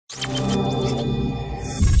The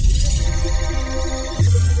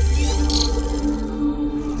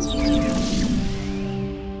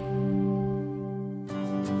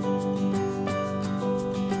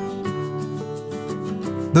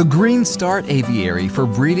Green Start Aviary for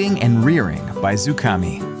Breeding and Rearing by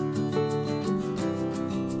Zucami.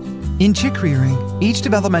 In chick rearing, each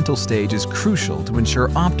developmental stage is crucial to ensure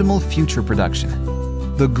optimal future production.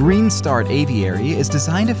 The Green Start Aviary is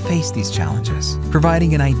designed to face these challenges,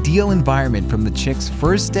 providing an ideal environment from the chick's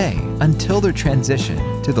first day until their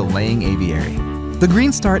transition to the laying aviary. The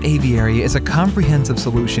Green Start Aviary is a comprehensive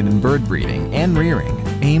solution in bird breeding and rearing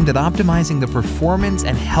aimed at optimizing the performance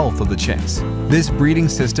and health of the chicks. This breeding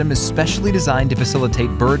system is specially designed to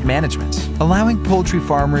facilitate bird management, allowing poultry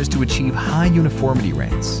farmers to achieve high uniformity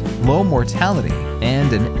rates, low mortality,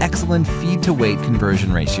 and an excellent feed-to-weight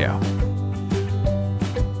conversion ratio.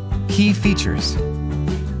 Key features.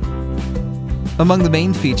 Among the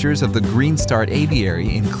main features of the Green Start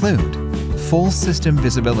Aviary include full system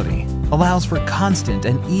visibility, allows for constant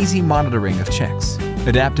and easy monitoring of chicks,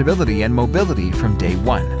 adaptability and mobility from day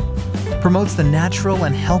one, promotes the natural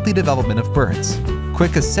and healthy development of birds,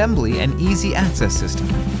 quick assembly and easy access system,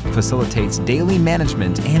 facilitates daily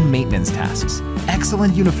management and maintenance tasks,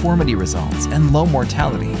 excellent uniformity results and low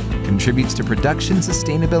mortality, contributes to production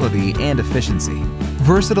sustainability and efficiency,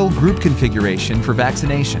 versatile group configuration for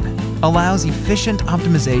vaccination, allows efficient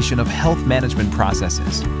optimization of health management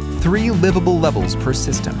processes, 3 livable levels per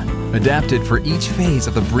system, adapted for each phase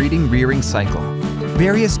of the breeding-rearing cycle,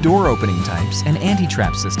 various door opening types and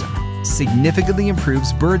anti-trap system, significantly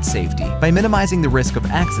improves bird safety by minimizing the risk of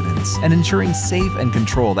accidents and ensuring safe and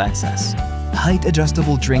controlled access,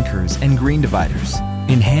 height-adjustable drinkers and green dividers,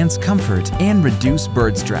 enhance comfort and reduce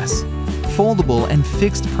bird stress, foldable and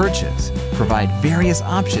fixed perches, provide various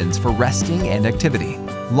options for resting and activity,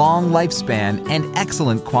 long lifespan and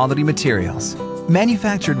excellent quality materials.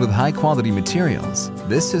 Manufactured with high-quality materials,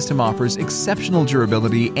 this system offers exceptional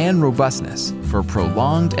durability and robustness for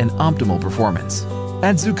prolonged and optimal performance.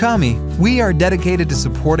 At Zucami, we are dedicated to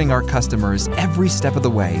supporting our customers every step of the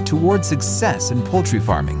way towards success in poultry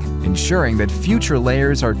farming, ensuring that future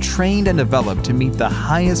layers are trained and developed to meet the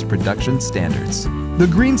highest production standards. The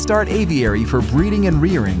Green Start Aviary for Breeding and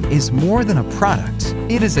Rearing is more than a product.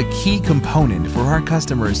 It is a key component for our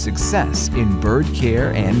customers' success in bird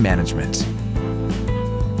care and management.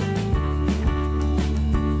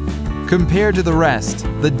 Compared to the rest,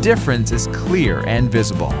 the difference is clear and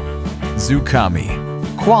visible. Zucami,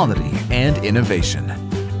 quality and innovation.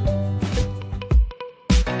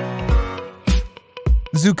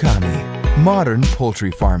 Zucami, modern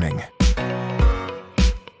poultry farming.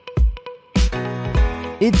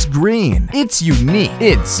 It's green, it's unique,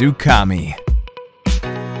 it's Zucami.